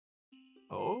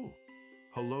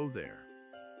Hello there.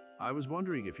 I was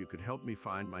wondering if you could help me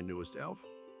find my newest elf,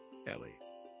 Ellie.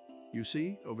 You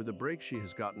see, over the break she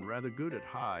has gotten rather good at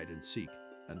hide and seek,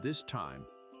 and this time,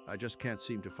 I just can't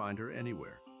seem to find her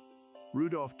anywhere.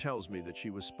 Rudolph tells me that she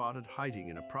was spotted hiding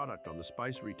in a product on the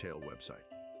spice retail website.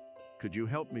 Could you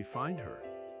help me find her?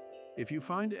 If you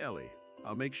find Ellie,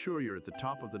 I'll make sure you're at the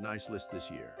top of the nice list this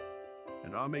year.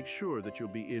 And I'll make sure that you'll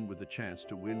be in with the chance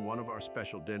to win one of our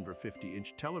special Denver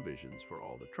 50-inch televisions for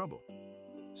all the trouble.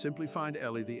 Simply find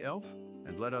Ellie the elf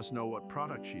and let us know what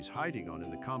product she's hiding on in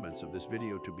the comments of this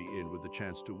video to be in with the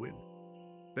chance to win.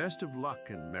 Best of luck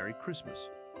and Merry Christmas!